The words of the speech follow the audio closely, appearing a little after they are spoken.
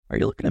Are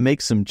you looking to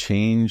make some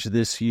change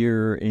this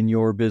year in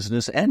your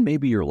business and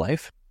maybe your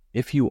life?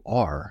 If you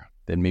are,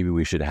 then maybe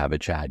we should have a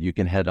chat. You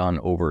can head on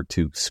over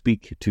to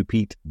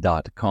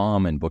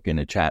speaktopete.com and book in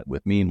a chat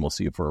with me, and we'll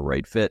see if we're a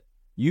right fit.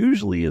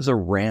 Usually is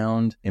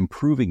around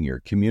improving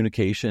your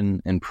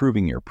communication,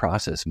 improving your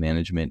process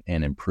management,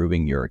 and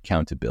improving your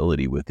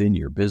accountability within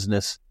your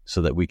business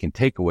so that we can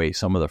take away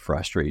some of the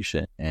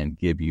frustration and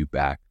give you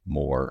back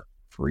more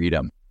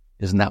freedom.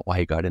 Isn't that why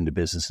you got into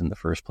business in the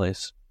first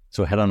place?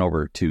 So head on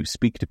over to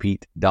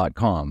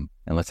speaktopete.com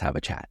and let's have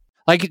a chat.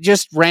 Like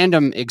just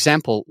random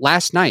example,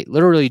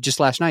 literally just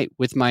last night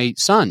with my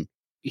son,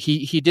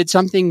 he did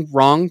something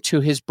wrong to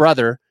his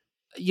brother.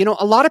 You know,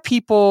 a lot of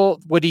people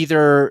would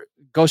either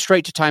go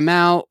straight to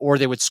timeout or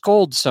they would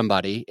scold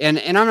somebody. And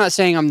I'm not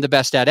saying I'm the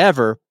best at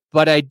ever,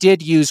 but I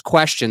did use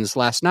questions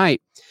last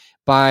night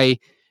by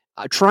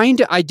trying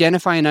to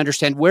identify and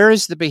understand, where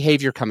is the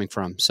behavior coming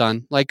from,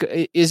 son? Like,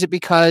 is it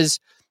because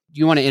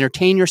you want to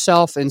entertain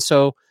yourself and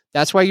so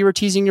that's why you were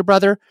teasing your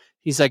brother?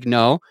 He's like,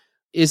 no.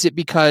 Is it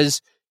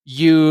because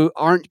you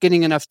aren't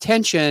getting enough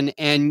attention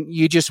and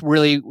you just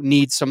really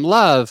need some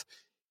love?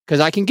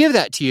 Because I can give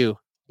that to you.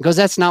 Because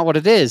that's not what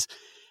it is.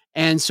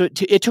 And so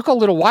it took a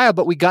little while,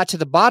 but we got to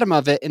the bottom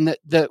of it. And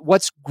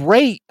what's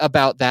great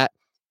about that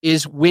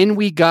is when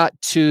we got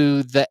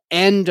to the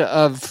end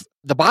of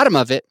the bottom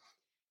of it,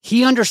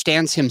 he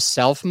understands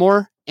himself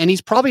more, and he's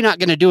probably not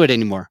going to do it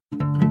anymore.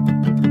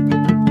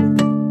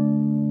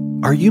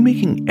 Are you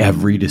making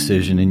every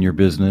decision in your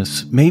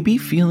business? Maybe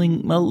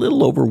feeling a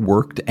little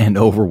overworked and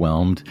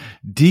overwhelmed?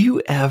 Do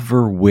you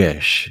ever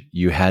wish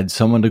you had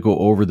someone to go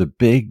over the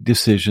big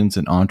decisions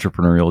and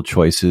entrepreneurial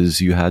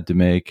choices you had to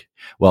make?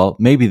 Well,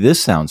 maybe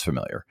this sounds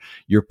familiar.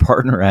 Your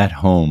partner at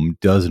home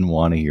doesn't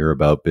want to hear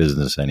about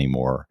business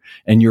anymore,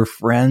 and your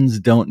friends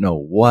don't know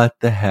what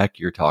the heck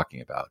you're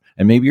talking about.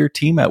 And maybe your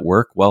team at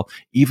work, well,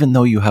 even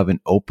though you have an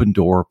open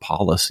door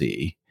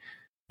policy,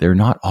 they're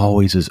not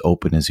always as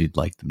open as you'd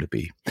like them to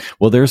be.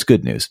 Well, there's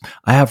good news.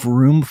 I have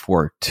room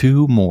for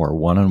 2 more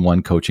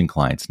one-on-one coaching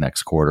clients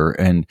next quarter.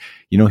 And,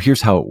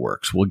 here's how it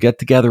works. We'll get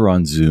together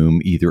on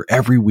Zoom either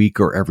every week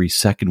or every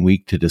second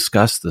week to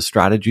discuss the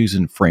strategies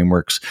and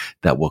frameworks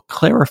that will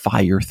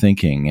clarify your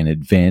thinking and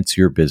advance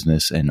your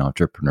business and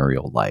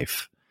entrepreneurial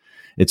life.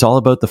 It's all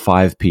about the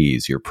 5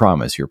 Ps: your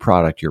promise, your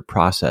product, your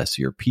process,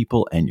 your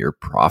people, and your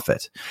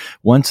profit.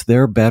 Once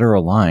they're better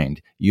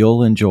aligned,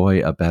 you'll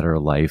enjoy a better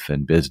life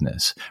and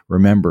business.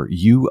 Remember,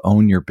 you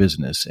own your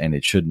business and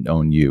it shouldn't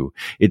own you.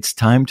 It's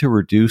time to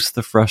reduce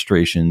the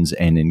frustrations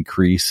and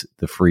increase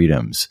the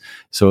freedoms.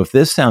 So if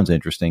this sounds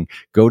interesting,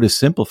 go to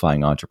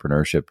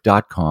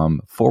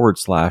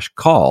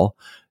simplifyingentrpreneurship.com/call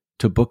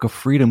to book a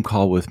freedom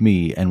call with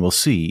me, and we'll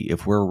see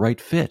if we're a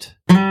right fit.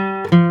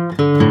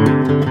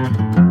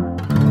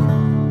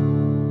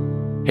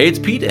 Hey, it's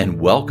Pete,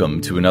 and welcome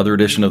to another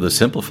edition of the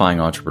Simplifying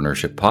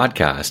Entrepreneurship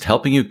podcast,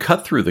 helping you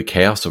cut through the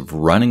chaos of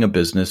running a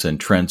business and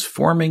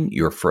transforming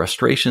your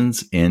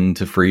frustrations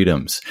into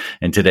freedoms.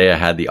 And today I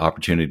had the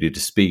opportunity to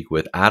speak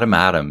with Adam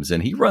Adams,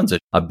 and he runs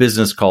a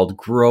business called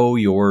Grow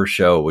Your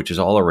Show, which is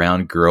all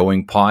around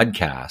growing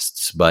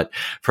podcasts. But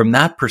from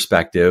that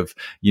perspective,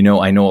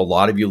 I know a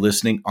lot of you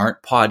listening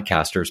aren't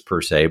podcasters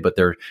per se, but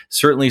there are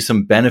certainly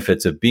some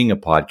benefits of being a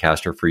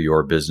podcaster for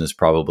your business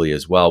probably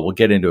as well. We'll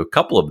get into a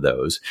couple of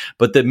those,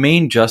 but the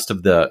main gist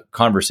of the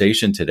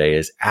conversation today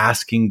is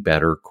asking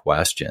better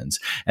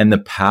questions and the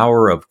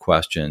power of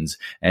questions.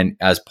 And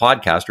as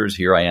podcasters,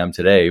 here I am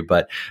today,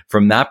 but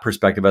from that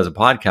perspective as a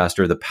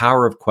podcaster, the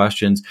power of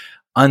questions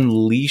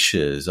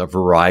unleashes a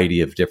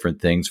variety of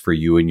different things for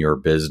you and your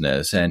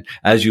business. And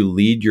as you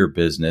lead your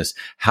business,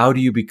 how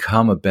do you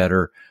become a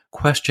better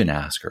question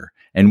asker?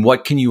 And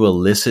what can you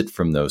elicit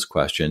from those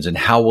questions? And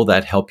how will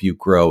that help you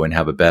grow and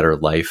have a better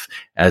life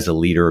as a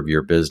leader of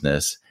your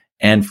business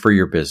and for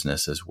your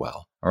business as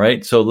well? All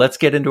right. So let's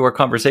get into our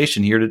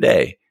conversation here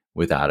today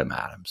with Adam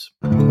Adams.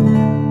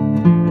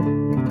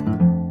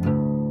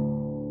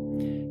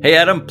 Hey,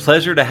 Adam,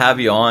 pleasure to have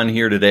you on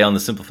here today on the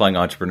Simplifying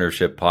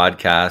Entrepreneurship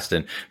podcast,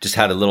 and just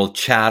had a little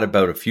chat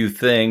about a few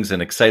things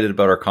and excited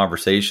about our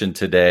conversation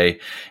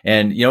today.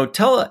 And,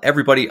 tell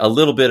everybody a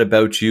little bit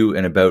about you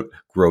and about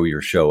Grow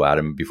Your Show,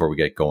 Adam, before we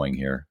get going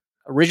here.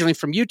 Originally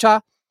from Utah,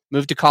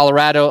 moved to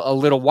Colorado a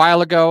little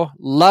while ago,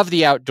 love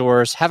the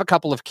outdoors, have a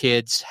couple of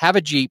kids, have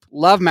a Jeep,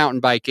 love mountain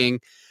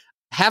biking,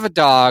 have a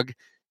dog.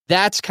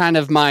 That's kind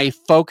of my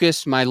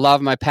focus, my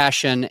love, my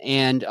passion.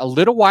 And a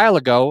little while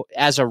ago,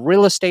 as a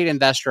real estate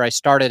investor, I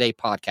started a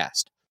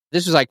podcast.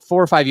 This was like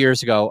 4 or 5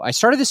 years ago. I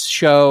started this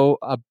show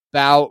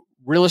about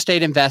real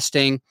estate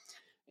investing,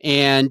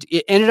 and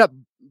it ended up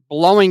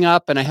blowing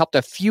up, and I helped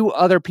a few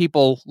other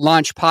people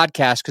launch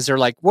podcasts because they're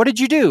like, what did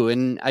you do?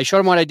 And I showed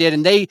them what I did,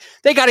 and they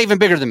got even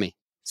bigger than me.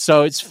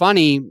 So it's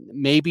funny,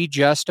 maybe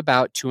just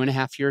about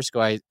 2.5 years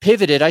ago, I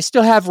pivoted. I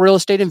still have real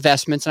estate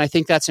investments, and I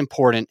think that's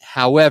important.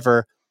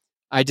 However,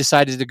 I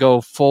decided to go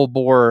full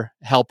bore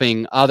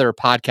helping other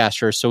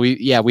podcasters. So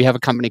we have a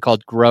company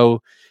called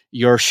Grow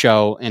Your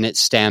Show, and it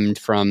stemmed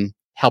from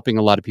helping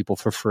a lot of people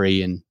for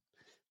free, and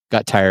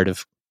got tired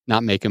of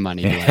not making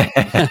money doing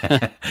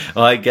it.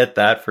 Well, I get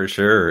that for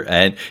sure.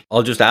 And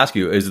I'll just ask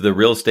you, is the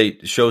real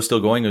estate show still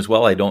going as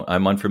well?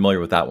 I'm unfamiliar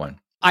with that one.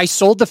 I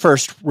sold the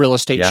first real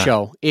estate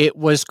show. It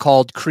was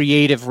called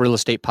Creative Real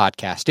Estate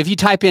Podcast. If you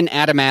type in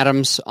Adam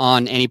Adams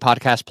on any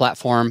podcast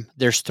platform,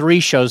 there's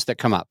 3 shows that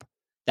come up.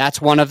 That's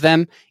one of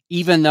them,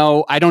 even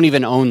though I don't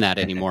even own that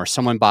anymore.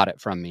 Someone bought it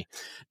from me.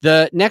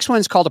 The next one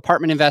is called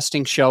Apartment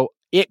Investing Show.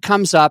 It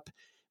comes up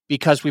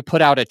because we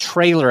put out a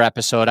trailer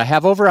episode. I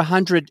have over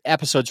 100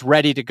 episodes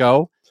ready to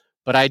go,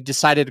 but I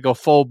decided to go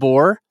full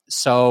bore.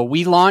 So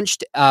we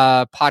launched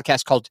a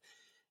podcast called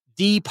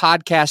The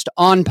Podcast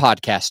on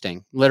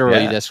Podcasting.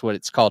 Literally, that's what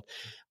it's called.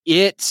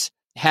 It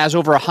has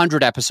over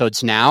 100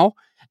 episodes now.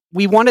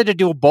 We wanted to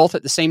do both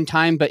at the same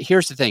time, but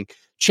here's the thing.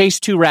 Chase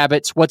 2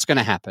 rabbits, what's going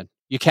to happen?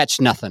 You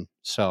catch nothing.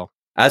 So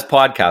as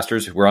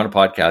podcasters, we're on a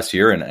podcast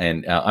here,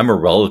 and I'm a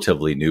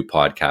relatively new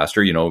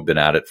podcaster. I've been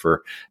at it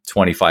for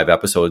 25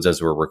 episodes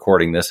as we're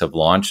recording this, have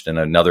launched, and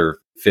another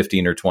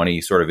 15 or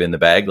 20 sort of in the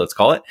bag, let's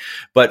call it.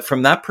 But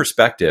from that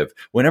perspective,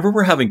 whenever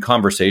we're having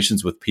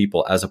conversations with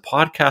people as a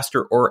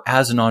podcaster or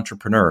as an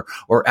entrepreneur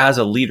or as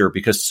a leader,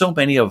 because so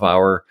many of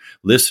our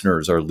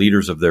listeners are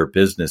leaders of their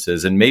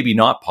businesses and maybe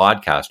not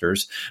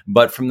podcasters,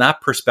 but from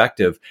that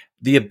perspective,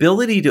 the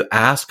ability to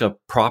ask a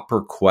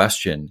proper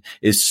question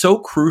is so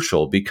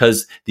crucial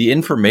because the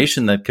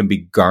information that can be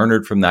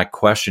garnered from that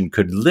question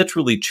could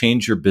literally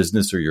change your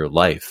business or your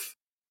life.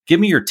 Give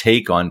me your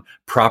take on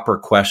proper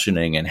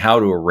questioning and how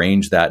to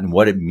arrange that and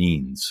what it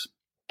means.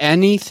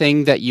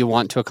 Anything that you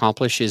want to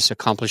accomplish is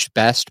accomplished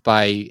best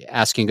by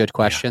asking good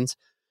questions.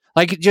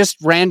 Like just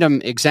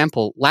random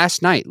example,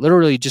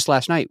 literally just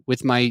last night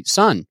with my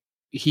son,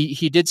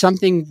 he did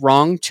something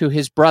wrong to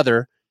his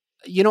brother.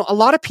 A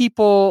lot of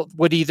people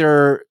would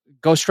either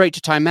go straight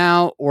to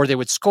timeout or they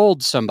would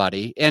scold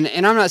somebody. And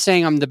I'm not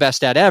saying I'm the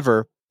best at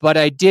ever, but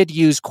I did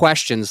use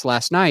questions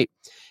last night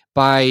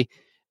by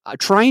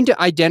trying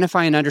to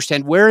identify and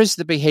understand, where is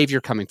the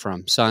behavior coming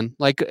from, son?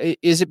 Like,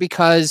 is it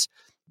because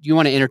you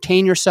want to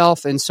entertain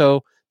yourself and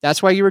so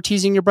that's why you were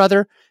teasing your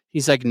brother?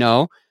 He's like,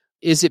 no.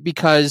 Is it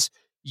because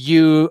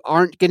you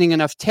aren't getting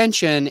enough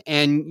attention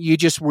and you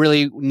just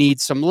really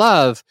need some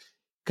love?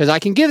 Because I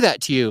can give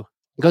that to you.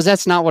 Because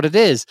that's not what it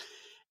is.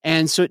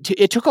 And so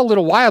it took a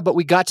little while, but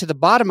we got to the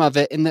bottom of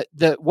it. And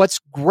what's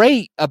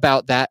great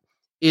about that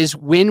is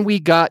when we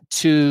got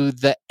to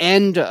the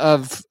end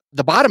of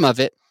the bottom of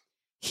it,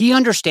 he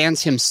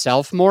understands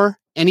himself more,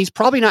 and he's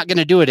probably not going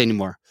to do it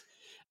anymore.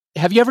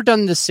 Have you ever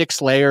done the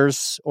 6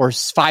 layers or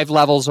 5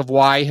 levels of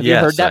why? Have you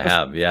heard that? Yes, I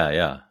have.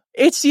 Yeah.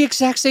 It's the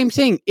exact same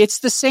thing. It's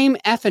the same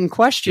effing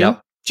question,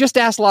 just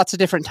asked lots of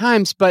different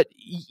times, but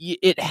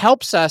it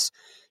helps us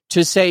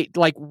to say,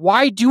 like,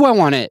 why do I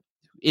want to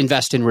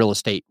invest in real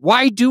estate?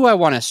 Why do I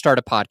want to start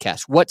a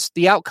podcast? What's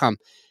the outcome?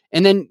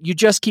 And then you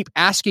just keep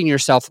asking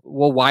yourself,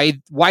 well, why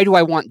do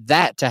I want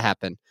that to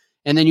happen?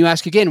 And then you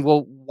ask again,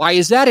 well, why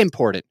is that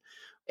important?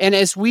 And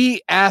as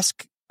we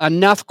ask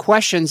enough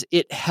questions,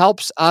 it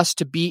helps us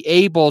to be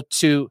able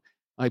to,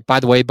 like, by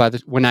the way,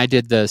 when I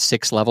did the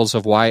 6 levels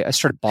of why, I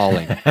started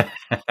bawling.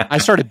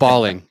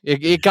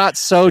 It got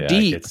so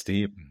deep. It's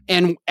deep.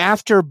 And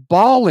after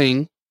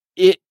bawling,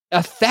 it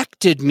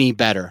affected me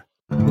better.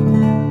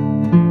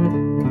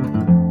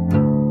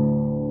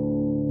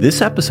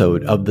 This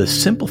episode of the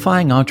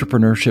Simplifying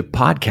Entrepreneurship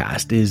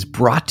podcast is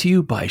brought to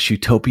you by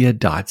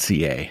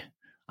Shootopia.ca.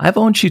 I've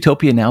owned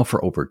Shootopia now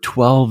for over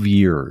 12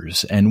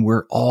 years, and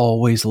we're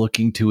always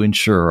looking to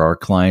ensure our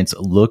clients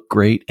look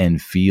great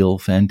and feel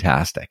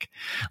fantastic.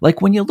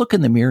 Like when you look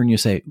in the mirror and you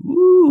say,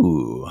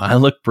 ooh, I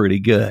look pretty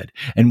good.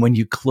 And when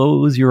you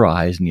close your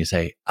eyes and you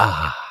say,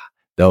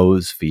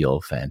 those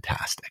feel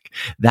fantastic.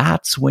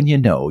 That's when you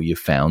know you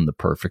found the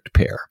perfect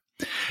pair.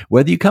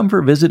 Whether you come for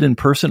a visit in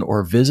person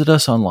or visit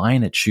us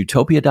online at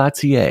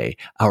Shootopia.ca,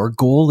 our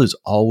goal is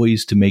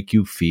always to make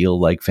you feel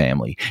like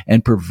family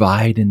and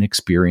provide an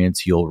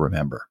experience you'll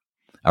remember.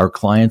 Our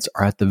clients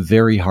are at the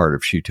very heart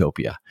of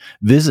Shootopia.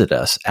 Visit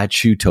us at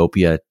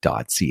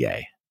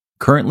Shootopia.ca.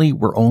 Currently,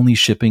 we're only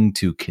shipping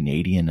to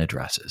Canadian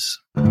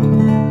addresses.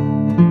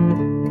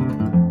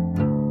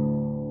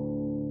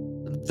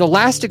 The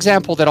last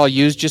example that I'll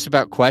use just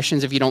about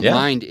questions, if you don't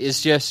mind,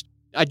 is just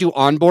I do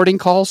onboarding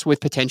calls with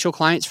potential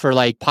clients for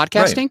like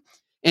podcasting. Right.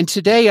 And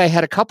today I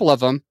had a couple of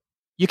them.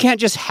 You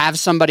can't just have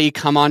somebody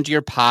come onto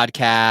your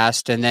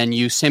podcast and then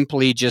you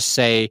simply just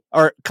say,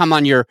 or come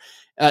on your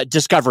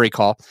discovery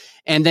call.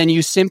 And then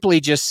you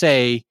simply just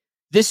say,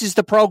 this is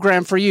the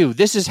program for you.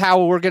 This is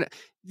how we're going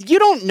to, you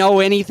don't know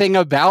anything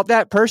about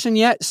that person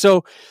yet.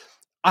 So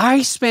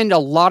I spend a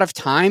lot of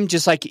time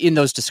just like in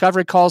those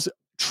discovery calls,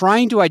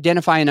 trying to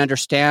identify and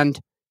understand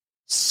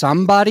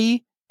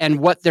somebody and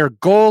what their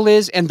goal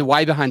is and the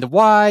why behind the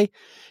why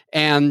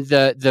and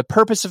the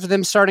purpose of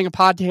them starting a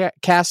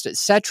podcast,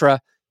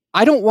 etc.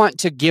 I don't want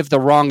to give the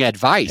wrong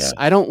advice.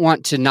 I don't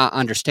want to not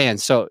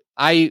understand. So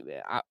I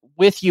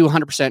with you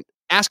 100%,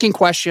 asking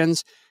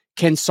questions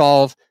can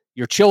solve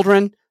your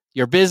children,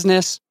 your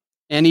business,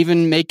 and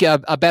even make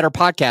a better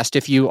podcast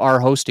if you are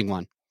hosting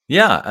one.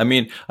 Yeah, I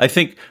mean, I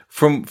think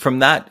from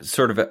that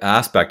sort of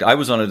aspect, I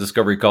was on a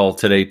discovery call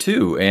today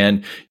too,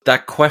 and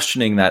that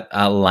questioning, that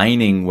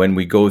aligning when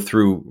we go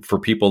through for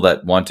people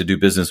that want to do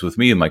business with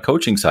me and my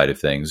coaching side of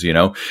things,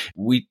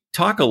 we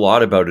talk a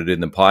lot about it in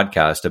the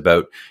podcast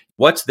about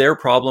what's their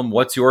problem,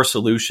 what's your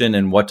solution,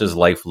 and what does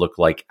life look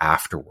like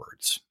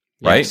afterwards,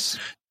 right? Yes.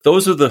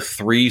 Those are the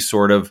three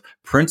sort of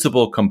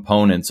principal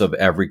components of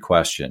every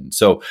question.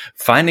 So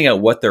finding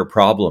out what their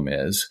problem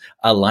is,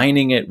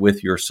 aligning it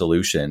with your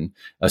solution,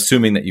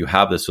 assuming that you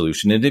have the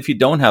solution. And if you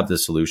don't have the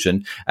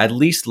solution, at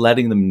least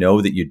letting them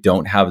know that you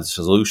don't have the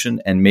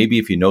solution. And maybe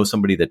if you know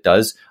somebody that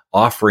does,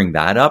 offering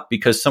that up,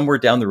 because somewhere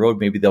down the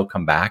road, maybe they'll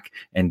come back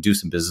and do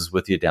some business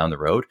with you down the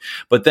road.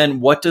 But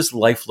then what does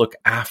life look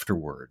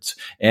afterwards?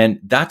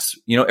 And that's,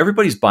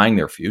 everybody's buying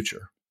their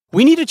future.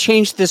 We need to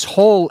change this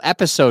whole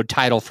episode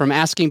title from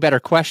Asking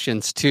Better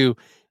Questions to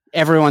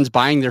Everyone's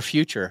Buying Their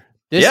Future.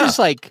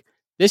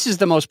 This is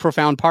the most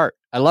profound part.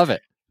 I love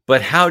it.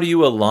 But how do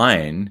you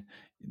align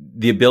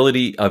the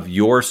ability of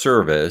your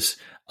service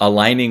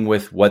aligning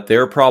with what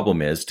their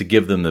problem is to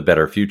give them the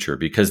better future?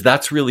 Because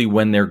that's really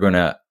when they're going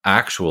to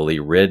actually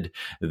rid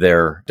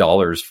their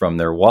dollars from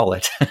their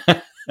wallet.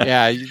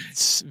 Yeah,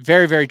 it's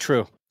very, very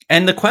true.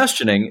 And the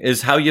questioning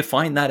is how you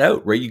find that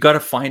out, right? You got to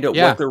find out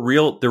what the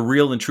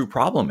real and true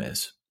problem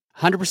is.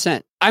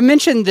 100%.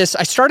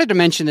 I started to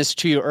mention this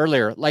to you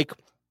earlier. Like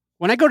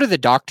when I go to the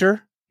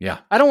doctor,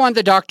 I don't want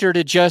the doctor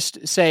to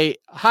just say,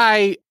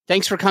 "Hi,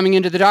 thanks for coming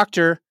into the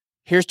doctor.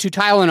 Here's 2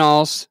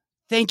 Tylenols.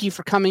 Thank you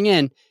for coming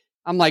in."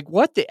 I'm like,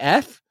 what the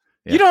F?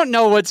 Yeah. You don't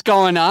know what's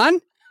going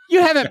on.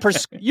 You haven't,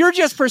 you're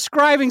just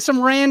prescribing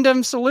some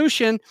random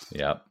solution.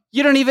 Yeah.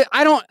 You don't even,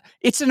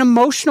 it's an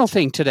emotional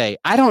thing today.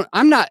 I don't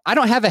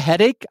have a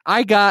headache.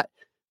 I got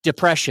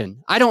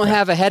depression. I don't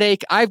have a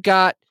headache. I've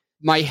got,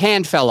 my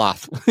hand fell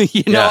off.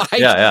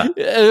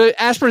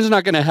 Aspirin's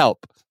not going to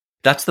help.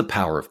 That's the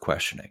power of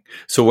questioning.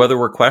 So whether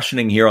we're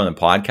questioning here on the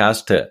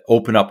podcast to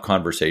open up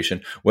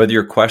conversation, whether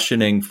you're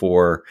questioning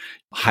for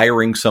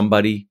hiring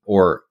somebody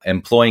or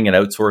employing an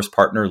outsourced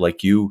partner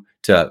like you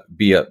to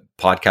be a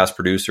podcast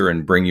producer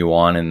and bring you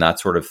on and that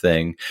sort of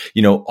thing,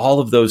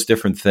 all of those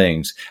different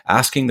things,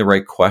 asking the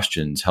right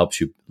questions helps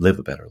you live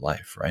a better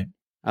life, right?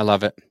 I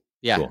love it.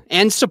 Yeah. Cool.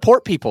 And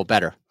support people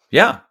better.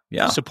 Yeah.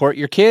 Yeah. Support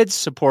your kids,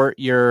 support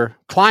your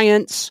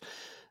clients,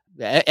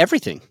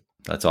 everything.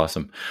 That's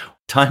awesome.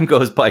 Time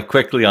goes by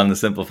quickly on the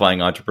Simplifying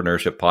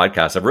Entrepreneurship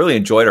podcast. I've really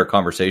enjoyed our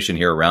conversation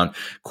here around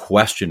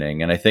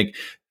questioning. And I think,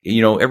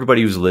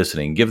 everybody who's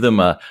listening, give them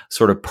a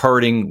sort of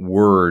parting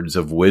words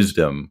of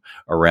wisdom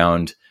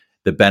around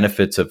the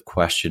benefits of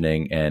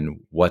questioning and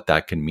what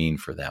that can mean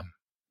for them.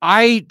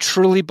 I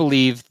truly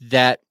believe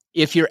that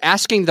if you're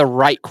asking the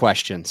right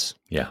questions,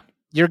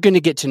 you're going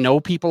to get to know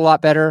people a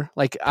lot better.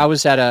 Like I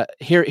was at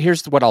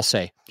here's what I'll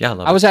say. Yeah,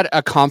 I was at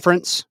a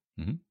conference,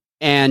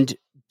 and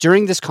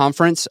during this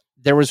conference,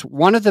 there was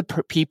one of the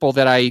people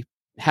that I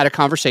had a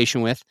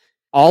conversation with.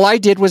 All I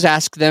did was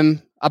ask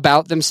them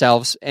about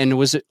themselves and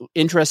was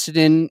interested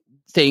in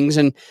things,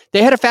 and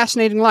they had a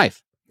fascinating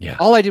life. Yeah.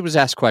 All I did was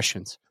ask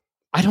questions.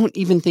 I don't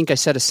even think I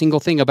said a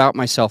single thing about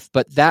myself,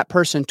 but that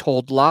person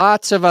told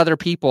lots of other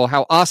people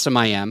how awesome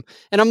I am.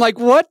 And I'm like,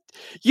 what?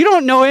 You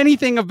don't know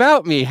anything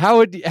about me. How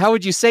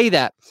would you say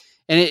that?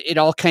 And it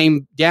all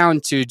came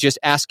down to just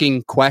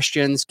asking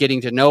questions,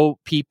 getting to know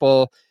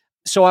people.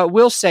 So I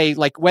will say,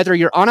 like, whether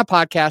you're on a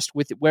podcast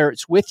where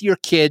it's with your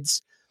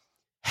kids,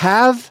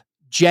 have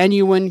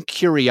genuine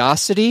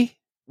curiosity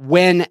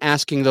when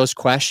asking those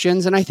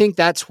questions. And I think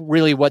that's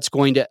really what's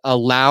going to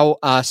allow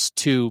us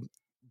to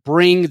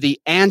bring the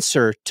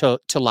answer to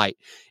light.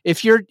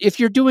 If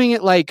you're doing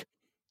it like,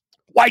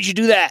 why'd you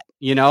do that?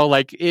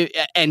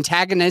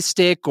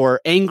 Antagonistic or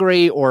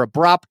angry or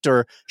abrupt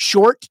or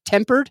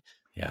short-tempered,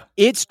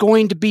 it's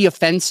going to be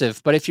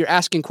offensive. But if you're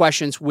asking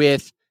questions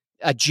with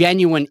a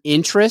genuine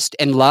interest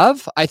and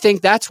love, I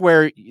think that's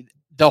where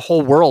the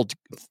whole world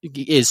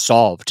is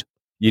solved.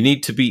 You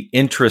need to be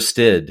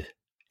interested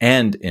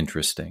and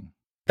interesting.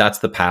 That's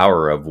the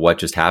power of what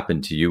just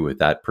happened to you with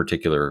that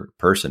particular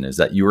person, is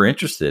that you were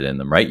interested in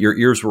them, right? Your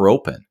ears were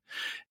open.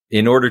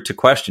 In order to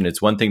question,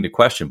 it's one thing to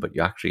question, but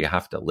you actually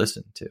have to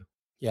listen to.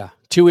 Yeah.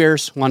 2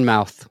 ears, 1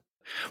 mouth.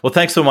 Well,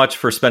 thanks so much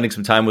for spending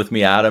some time with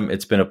me, Adam.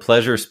 It's been a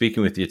pleasure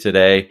speaking with you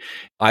today.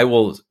 I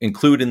will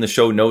include in the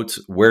show notes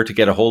where to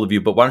get a hold of you,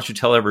 but why don't you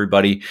tell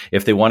everybody,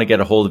 if they want to get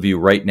a hold of you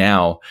right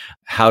now,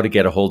 how to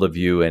get a hold of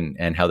you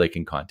and how they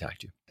can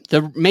contact you.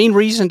 The main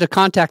reason to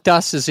contact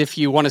us is if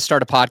you want to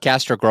start a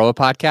podcast or grow a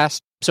podcast.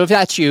 So if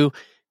that's you,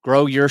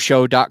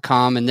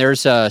 growyourshow.com, and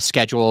there's a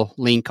schedule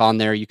link on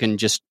there. You can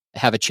just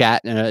have a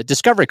chat and a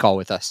discovery call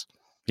with us.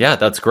 Yeah,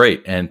 that's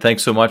great. And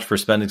thanks so much for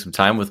spending some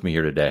time with me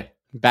here today.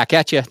 Back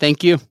at you.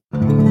 Thank you.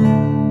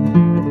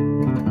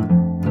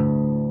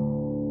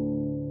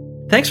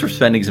 Thanks for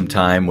spending some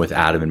time with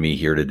Adam and me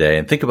here today,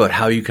 and think about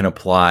how you can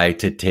apply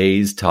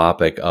today's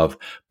topic of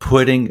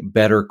putting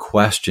better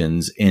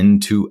questions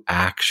into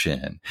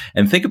action.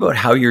 And think about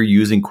how you're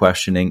using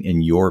questioning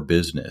in your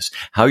business,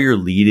 how you're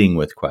leading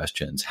with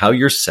questions, how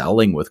you're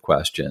selling with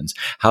questions,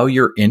 how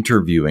you're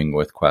interviewing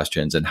with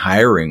questions and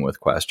hiring with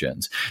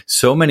questions.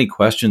 So many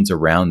questions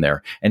around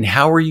there. And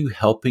how are you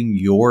helping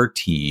your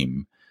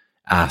team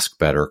ask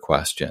better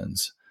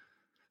questions?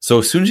 So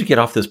as soon as you get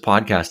off this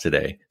podcast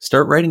today,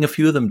 start writing a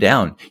few of them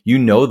down. You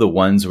know the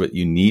ones that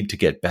you need to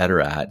get better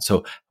at.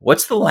 So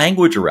what's the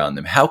language around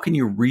them? How can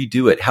you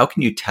redo it? How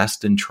can you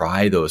test and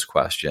try those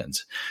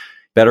questions?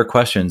 Better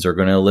questions are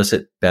going to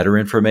elicit better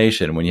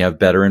information. When you have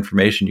better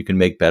information, you can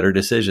make better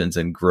decisions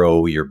and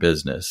grow your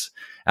business.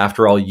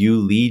 After all, you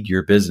lead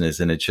your business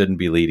and it shouldn't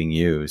be leading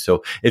you.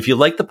 So if you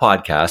like the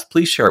podcast,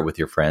 please share it with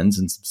your friends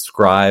and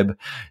subscribe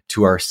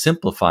to our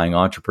Simplifying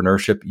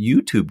Entrepreneurship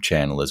YouTube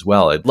channel as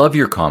well. I'd love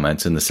your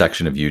comments in the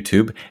section of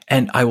YouTube,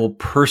 and I will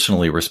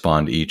personally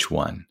respond to each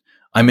one.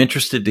 I'm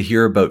interested to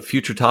hear about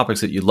future topics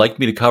that you'd like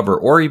me to cover,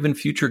 or even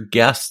future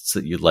guests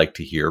that you'd like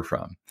to hear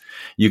from.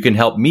 You can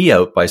help me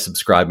out by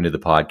subscribing to the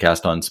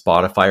podcast on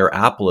Spotify or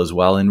Apple as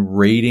well, and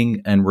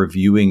rating and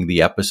reviewing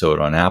the episode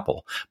on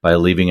Apple by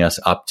leaving us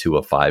up to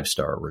a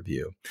 5-star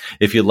review.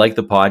 If you like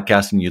the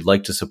podcast and you'd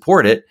like to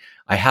support it,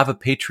 I have a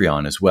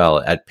Patreon as well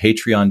at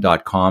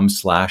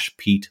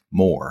patreon.com/Pete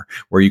Moore,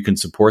 where you can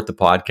support the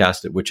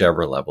podcast at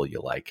whichever level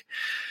you like.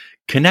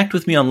 Connect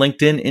with me on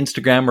LinkedIn,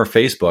 Instagram, or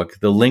Facebook.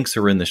 The links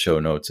are in the show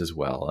notes as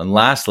well. And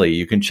lastly,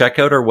 you can check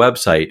out our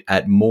website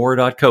at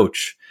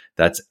mohr.coach.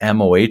 That's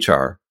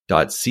MOHR.coach.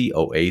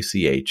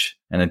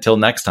 And until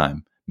next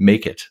time,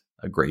 make it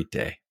a great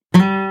day.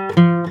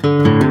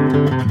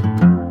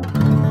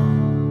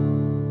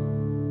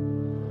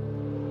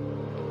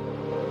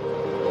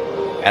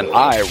 An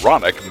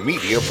Ironic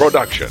Media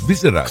Production.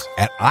 Visit us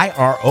at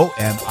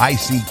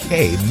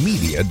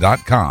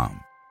ironickmedia.com.